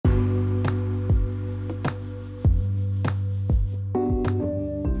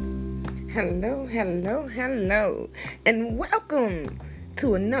Hello, hello, hello, and welcome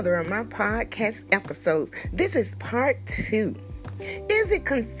to another of my podcast episodes. This is part 2. Is it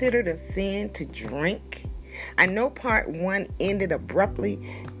considered a sin to drink? I know part 1 ended abruptly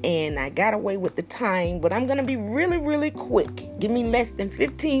and I got away with the time, but I'm going to be really quick. Give me less than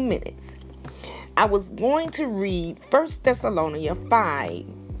 15 minutes. I was going to read 1 Thessalonians 5,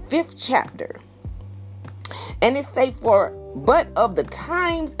 5th chapter. And it say, but of the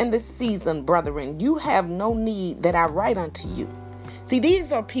times and the season, brethren, you have no need that I write unto you. See,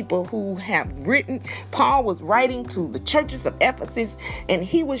 these are people who have written. Paul was writing to the churches of Ephesus, and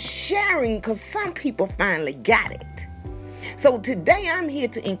he was sharing because some people finally got it. So today I'm here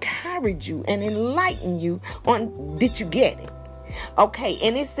to encourage you and enlighten you on, did you get it? Okay,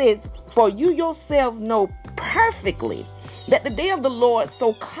 and it says, for you yourselves know perfectly that the day of the Lord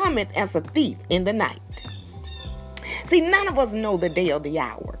so cometh as a thief in the night. See, none of us know the day or the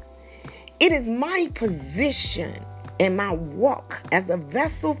hour. It is my position in my walk as a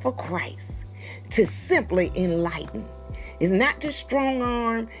vessel for Christ to simply enlighten. It's not to strong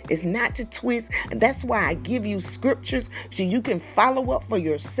arm. It's not to twist. And that's why I give you scriptures so you can follow up for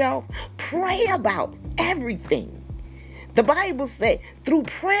yourself. Pray about everything. The Bible said, through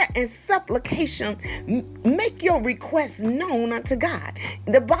prayer and supplication, make your requests known unto God.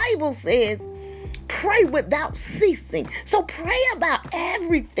 The Bible says, pray without ceasing. So pray about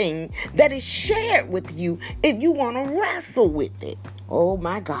everything that is shared with you if you want to wrestle with it. Oh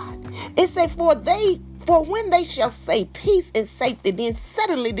my God. It says, for when they shall say peace and safety, then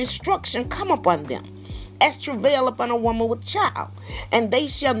suddenly destruction come upon them, as travail upon a woman with child, and they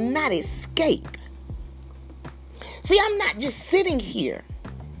shall not escape. See, I'm not just sitting here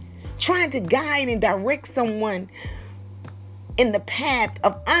trying to guide and direct someone in the path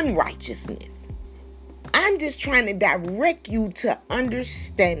of unrighteousness. I'm just trying to direct you to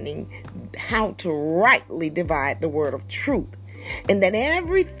understanding how to rightly divide the word of truth. And that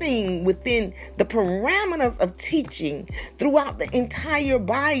everything within the parameters of teaching throughout the entire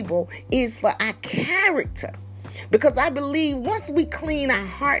Bible is for our character. Because I believe once we clean our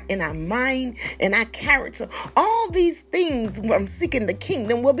heart and our mind and our character, all these things from seeking the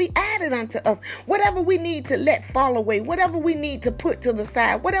kingdom will be added unto us. Whatever we need to let fall away, whatever we need to put to the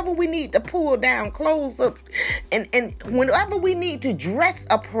side, whatever we need to pull down, close up, and whenever we need to dress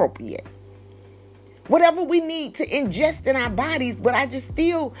appropriate. Whatever we need to ingest in our bodies, but I just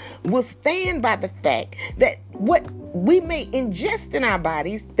still will stand by the fact that what we may ingest in our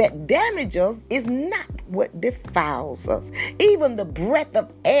bodies that damage us is not what defiles us. Even the breath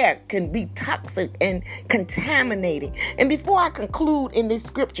of air can be toxic and contaminating. And before I conclude in this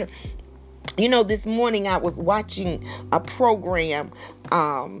scripture, this morning I was watching a program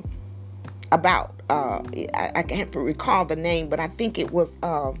about, I can't recall the name, but I think it was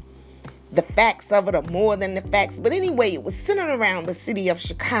the facts of it, or more than the facts. But anyway, it was centered around the city of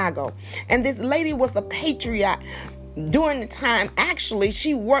Chicago. And this lady was a patriot during the time. Actually,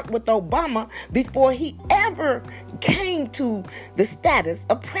 she worked with Obama before he ever came to the status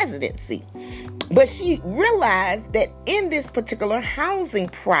of presidency. But she realized that in this particular housing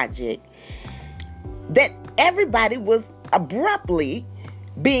project, that everybody was abruptly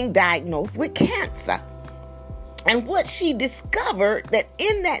being diagnosed with cancer. And what she discovered, that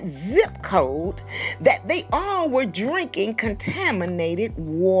in that zip code, that they all were drinking contaminated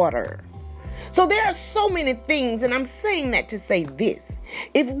water. So there are so many things, and I'm saying that to say this.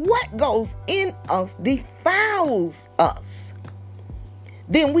 If what goes in us defiles us,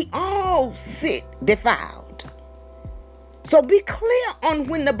 then we all sit defiled. So be clear on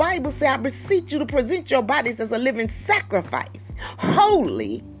when the Bible says, I beseech you to present your bodies as a living sacrifice,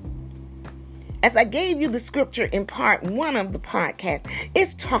 holy. As I gave you the scripture in part 1 of the podcast,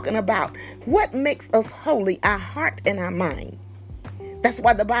 it's talking about what makes us holy, our heart and our mind. That's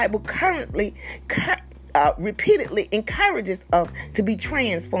why the Bible repeatedly encourages us to be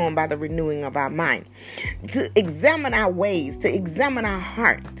transformed by the renewing of our mind, to examine our ways, to examine our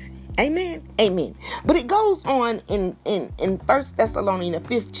heart. Amen. Amen. But it goes on in 1 Thessalonians,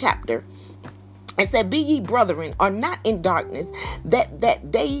 the 5th chapter. It said, be ye brethren, are not in darkness,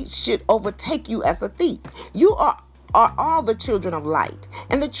 that day should overtake you as a thief. You are all the children of light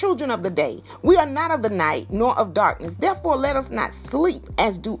and the children of the day. We are not of the night, nor of darkness. Therefore, let us not sleep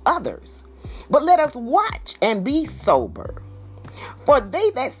as do others, but let us watch and be sober. For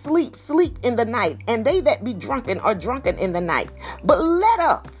they that sleep, sleep in the night, and they that be drunken are drunken in the night. But let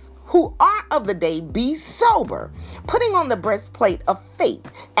us, who are of the day, be sober, putting on the breastplate of faith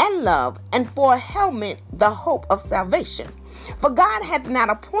and love, and for a helmet the hope of salvation. For God hath not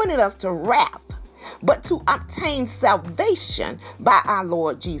appointed us to wrath, but to obtain salvation by our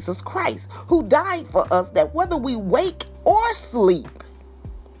Lord Jesus Christ, who died for us, that whether we wake or sleep,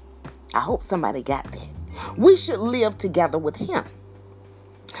 I hope somebody got that, we should live together with him.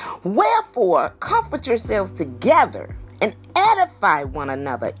 Wherefore, comfort yourselves together and edify one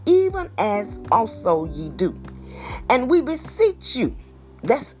another, even as also ye do. And we beseech you,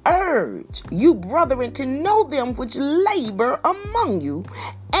 that's urge you, brethren, to know them which labor among you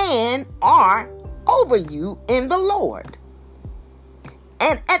and are over you in the Lord,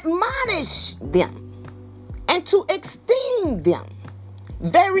 and admonish them, and to esteem them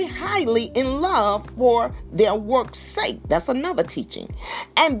very highly in love for their work's sake. That's another teaching.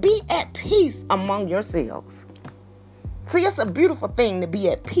 And be at peace among yourselves. See, it's a beautiful thing to be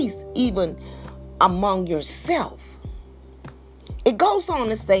at peace even among yourself. It goes on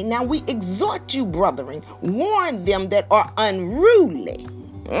to say, now we exhort you, brethren, warn them that are unruly.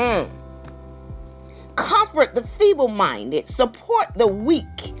 Comfort the feeble-minded, support the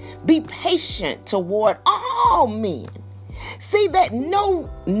weak, be patient toward all men. See that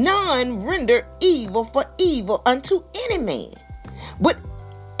none render evil for evil unto any man, but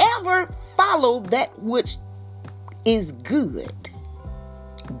ever follow that which is good,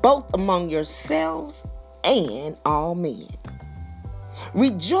 both among yourselves and all men.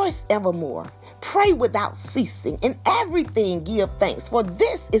 Rejoice evermore, pray without ceasing, in everything give thanks, for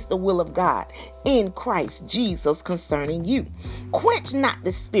this is the will of God in Christ Jesus concerning you. Quench not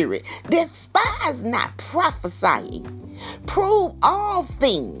the spirit, despise not prophesying, prove all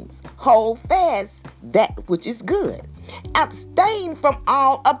things, hold fast that which is good, abstain from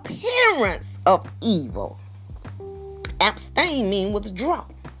all appearance of evil. Abstain means withdraw.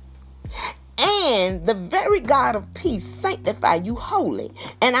 And the very God of peace sanctify you wholly.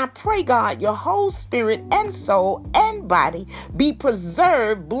 And I pray, God, your whole spirit and soul and body be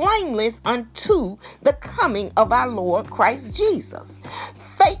preserved blameless unto the coming of our Lord Christ Jesus.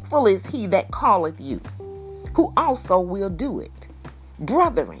 Faithful is he that calleth you, who also will do it.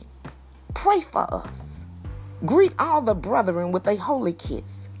 Brethren, pray for us. Greet all the brethren with a holy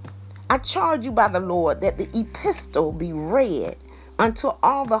kiss. I charge you by the Lord that the epistle be read unto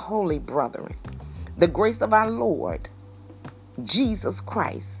all the holy brethren. The grace of our Lord Jesus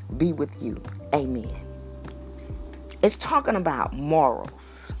Christ be with you. Amen. It's talking about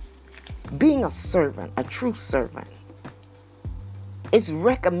morals. Being a servant, a true servant. It's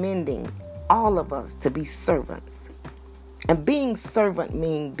recommending all of us to be servants. And being servant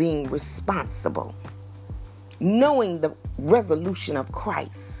means being responsible. Knowing the resolution of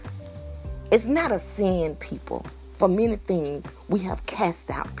Christ. It's not a sin, people. For many things, we have cast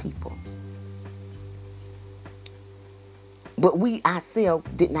out people. But we ourselves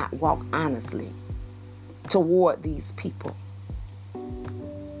did not walk honestly toward these people.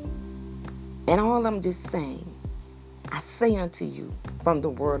 And all I'm just saying, I say unto you from the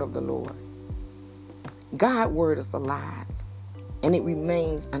word of the Lord, God's word is alive, and it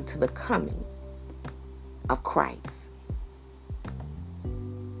remains unto the coming of Christ.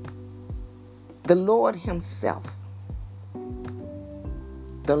 The Lord himself,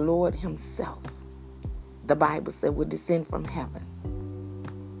 the Bible said, will descend from heaven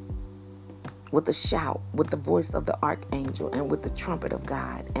with a shout, with the voice of the archangel, and with the trumpet of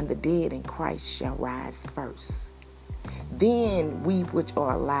God, and the dead in Christ shall rise first. Then we which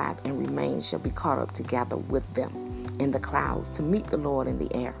are alive and remain shall be caught up together with them in the clouds to meet the Lord in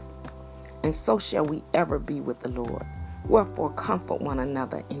the air. And so shall we ever be with the Lord. Wherefore comfort one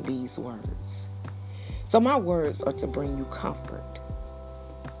another in these words. So my words are to bring you comfort.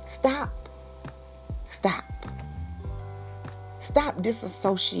 Stop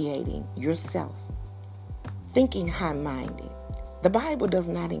disassociating yourself, thinking high-minded. The Bible does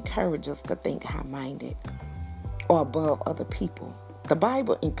not encourage us to think high-minded or above other people. The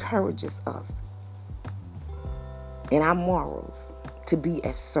Bible encourages us in our morals to be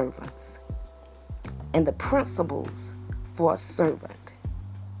as servants. And the principles for a servant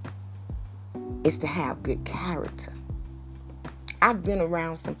is to have good character. I've been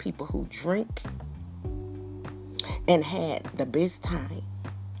around some people who drink and had the best time.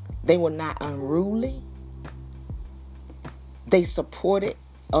 They were not unruly. They supported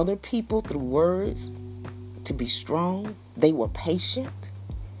other people through words to be strong. They were patient.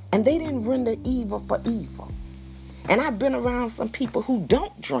 And they didn't render evil for evil. And I've been around some people who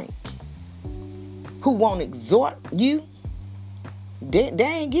don't drink, who won't exhort you. They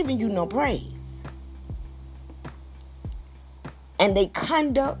ain't giving you no praise. And their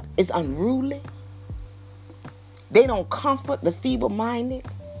conduct is unruly. They don't comfort the feeble-minded.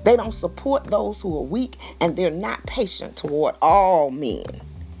 They don't support those who are weak. And they're not patient toward all men.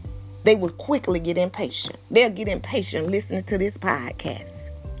 they will quickly get impatient. They'll get impatient listening to this podcast.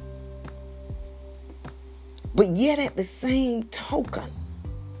 But yet at the same token,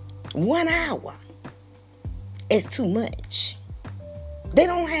 1 hour is too much. They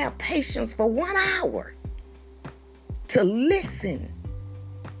don't have patience for 1 hour to listen.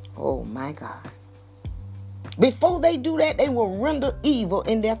 Oh my God. Before they do that, they will render evil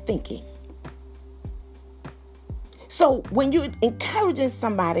in their thinking. So when you're encouraging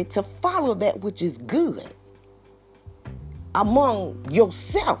somebody to follow that which is good among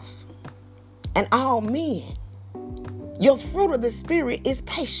yourself and all men, your fruit of the Spirit is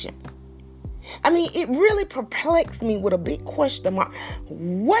patient. I mean, it really perplexed me with a big question mark.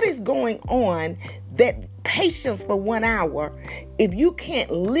 What is going on that patience for 1 hour if you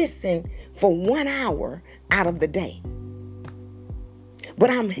can't listen for 1 hour out of the day? But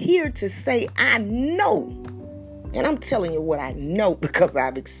I'm here to say I know, and I'm telling you what I know because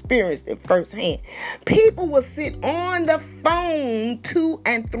I've experienced it firsthand. People will sit on the phone 2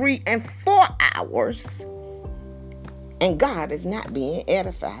 and 3 and 4 hours, and God is not being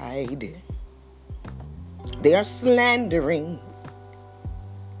edified. They're slandering.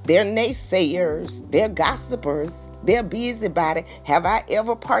 They're naysayers. They're gossipers. They're busybody. Have I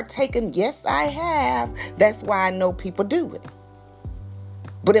ever partaken? Yes, I have. That's why I know people do it.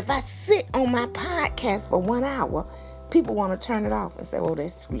 But if I sit on my podcast for 1 hour, people want to turn it off and say, oh,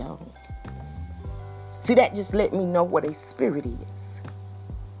 that's too long. See, that just let me know what a spirit is.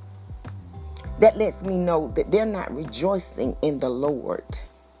 That lets me know that they're not rejoicing in the Lord.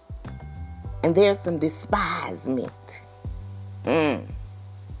 And there's some despisement.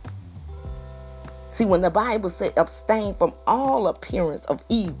 See, when the Bible says abstain from all appearance of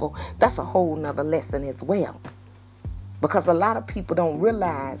evil, that's a whole nother lesson as well. Because a lot of people don't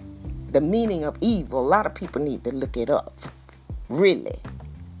realize the meaning of evil. A lot of people need to look it up. Really.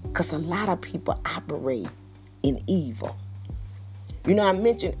 Because a lot of people operate in evil. You know, I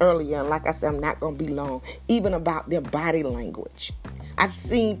mentioned earlier, and like I said, I'm not going to be long, even about their body language. I've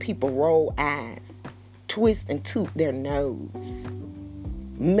seen people roll eyes, twist and toot their nose,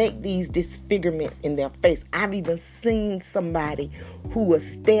 make these disfigurements in their face. I've even seen somebody who will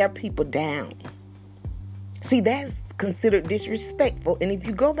stare people down. See, that's considered disrespectful. And if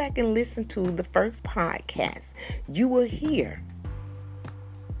you go back and listen to the first podcast, you will hear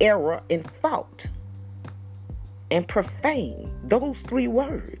error and fault and profane. Those 3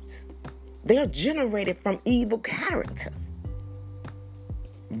 words, they are generated from evil character.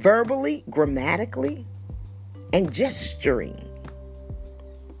 Verbally, grammatically, and gesturing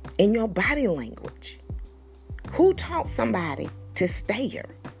in your body language. Who taught somebody to stare?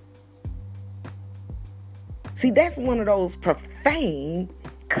 See, that's one of those profane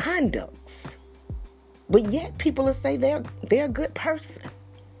conducts. But yet people will say they're a good person.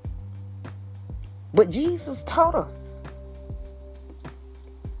 But Jesus taught us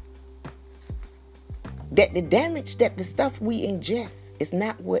that the damage that the stuff we ingest is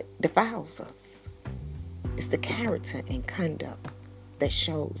not what defiles us. It's the character and conduct that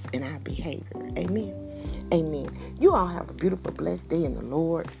shows in our behavior. Amen. Amen. You all have a beautiful, blessed day in the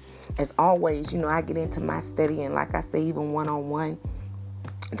Lord. As always, you know, I get into my study, and like I say, even one-on-one,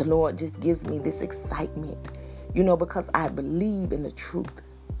 the Lord just gives me this excitement, you know, because I believe in the truth.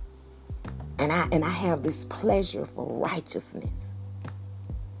 And I have this pleasure for righteousness.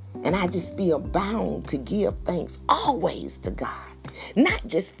 And I just feel bound to give thanks always to God. Not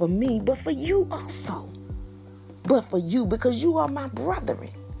just for me, but for you also. But for you, because you are my brethren.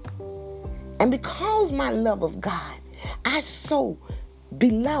 And because my love of God, I so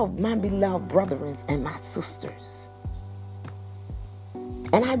beloved my beloved brethren and my sisters.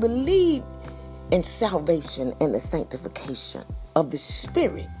 And I believe in salvation and the sanctification of the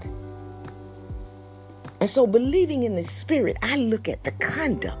Spirit. And so believing in the Spirit, I look at the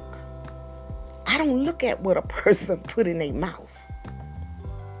conduct. I don't look at what a person put in their mouth.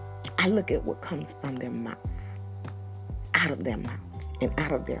 I look at what comes from their mouth, out of their mouth and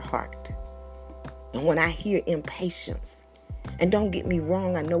out of their heart. And when I hear impatience, and don't get me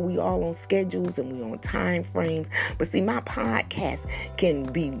wrong, I know we all on schedules and we on time frames, but see, my podcast can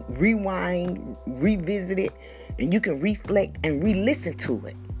be rewind, revisited, and you can reflect and re-listen to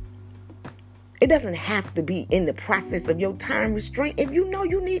it. It doesn't have to be in the process of your time restraint. If you know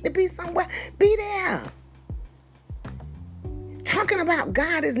you need to be somewhere, be there. Talking about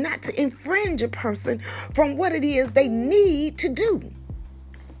God is not to infringe a person from what it is they need to do.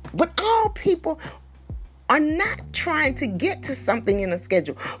 But all people are not trying to get to something in a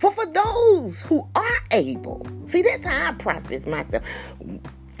schedule. For those who are able, see, that's how I process myself.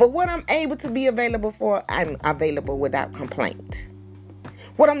 For what I'm able to be available for, I'm available without complaint.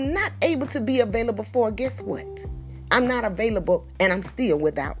 What I'm not able to be available for, guess what? I'm not available and I'm still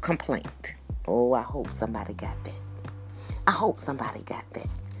without complaint. Oh, I hope somebody got that. I hope somebody got that.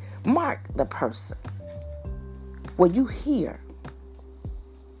 Mark the person where you hear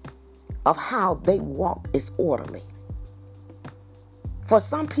of how they walk is orderly. For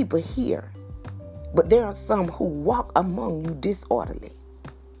some people here, but there are some who walk among you disorderly.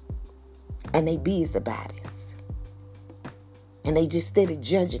 And they busybodies. And they just steady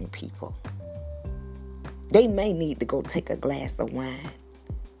judging people. They may need to go take a glass of wine.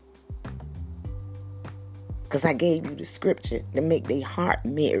 Because I gave you the scripture to make their heart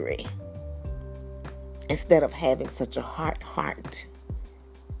merry. Instead of having such a hard heart.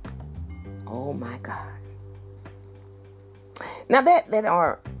 Oh my God. Now that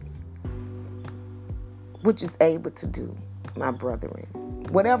are which is able to do, my brethren,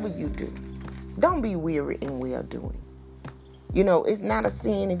 whatever you do, don't be weary in well doing. You know, it's not a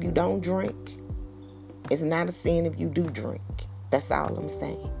sin if you don't drink. It's not a sin if you do drink. That's all I'm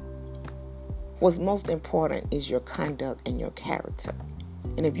saying. What's most important is your conduct and your character.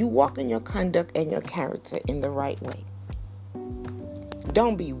 And if you walk in your conduct and your character in the right way,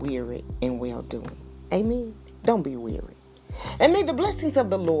 don't be weary in well doing. Amen. Don't be weary. And may the blessings of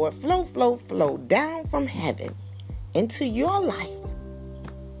the Lord flow down from heaven into your life.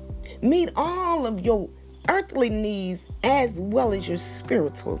 Meet all of your earthly needs as well as your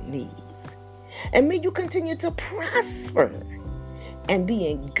spiritual needs. And may you continue to prosper and be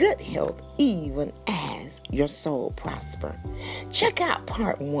in good health even as your soul prosper. Check out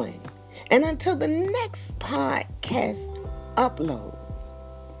part 1. And until the next podcast upload,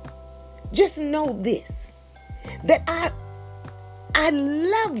 just know this, that I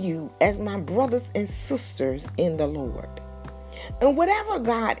love you as my brothers and sisters in the Lord. And whatever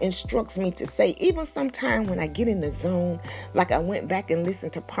God instructs me to say, even sometime when I get in the zone, like I went back and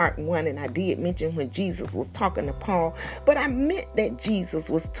listened to part 1, and I did mention when Jesus was talking to Paul, but I meant that Jesus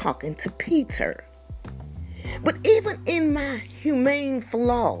was talking to Peter. But even in my humane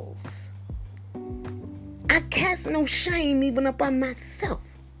flaws, I cast no shame even upon myself.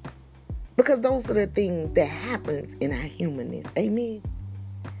 Because those are the things that happens in our humanness. Amen.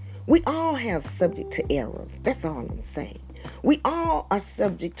 We all have subject to errors. That's all I'm saying. We all are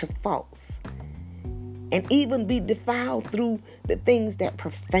subject to faults. And even be defiled through the things that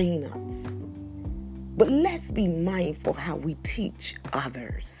profane us. But let's be mindful how we teach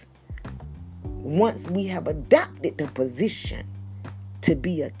others. Once we have adopted the position to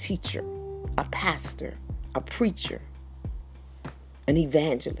be a teacher, a pastor, a preacher, an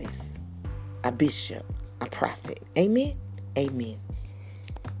evangelist, a bishop, a prophet. Amen? Amen.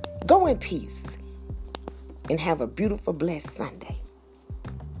 Go in peace and have a beautiful, blessed Sunday.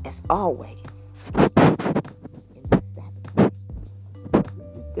 As always, in this Sabbath, this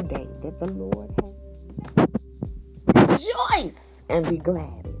is the day that the Lord has made. Rejoice and be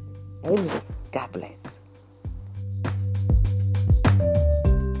glad in it. Amen. God bless.